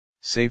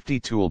Safety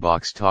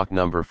Toolbox Talk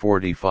number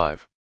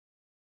 45.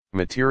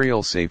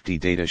 Material Safety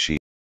Data Sheet.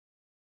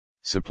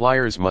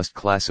 Suppliers must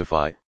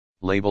classify,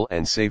 label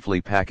and safely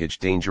package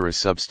dangerous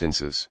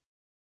substances.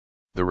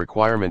 The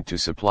requirement to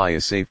supply a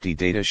safety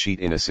data sheet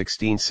in a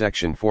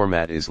 16-section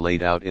format is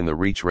laid out in the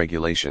REACH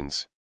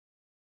regulations.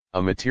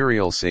 A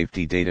material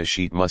safety data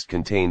sheet must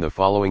contain the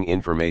following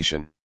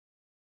information.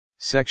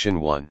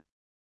 Section 1.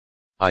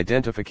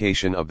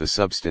 Identification of the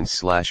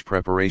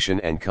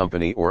substance/preparation and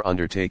company or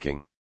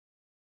undertaking.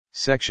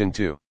 Section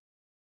 2.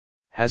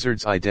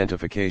 Hazards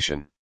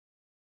identification.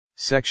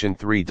 Section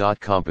 3.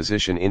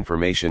 Composition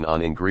information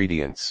on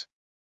ingredients.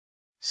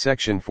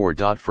 Section 4.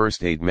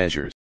 First aid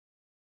measures.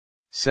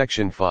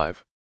 Section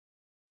 5.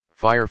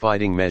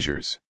 Firefighting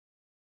measures.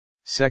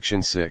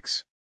 Section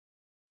 6.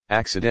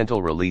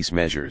 Accidental release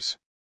measures.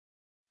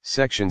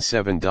 Section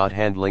 7.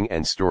 Handling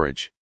and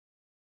storage.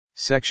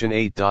 Section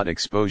 8.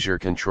 Exposure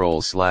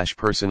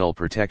control/personal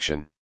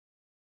protection.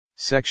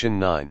 Section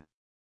 9.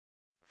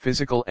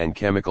 Physical and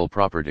chemical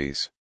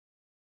properties.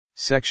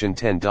 Section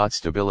 10.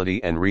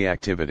 Stability and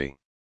reactivity.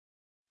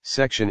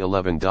 Section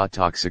 11.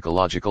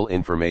 Toxicological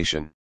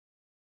information.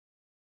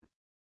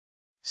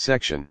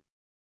 Section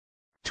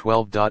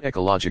 12.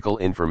 Ecological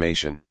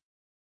information.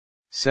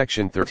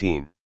 Section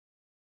 13.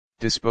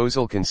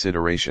 Disposal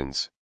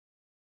considerations.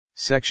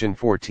 Section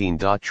 14.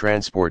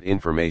 Transport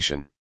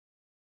information.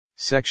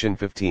 Section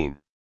 15.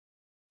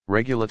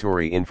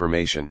 Regulatory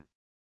information.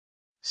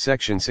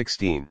 Section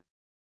 16.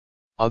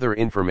 Other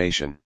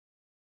information.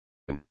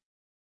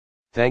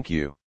 Thank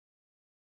you.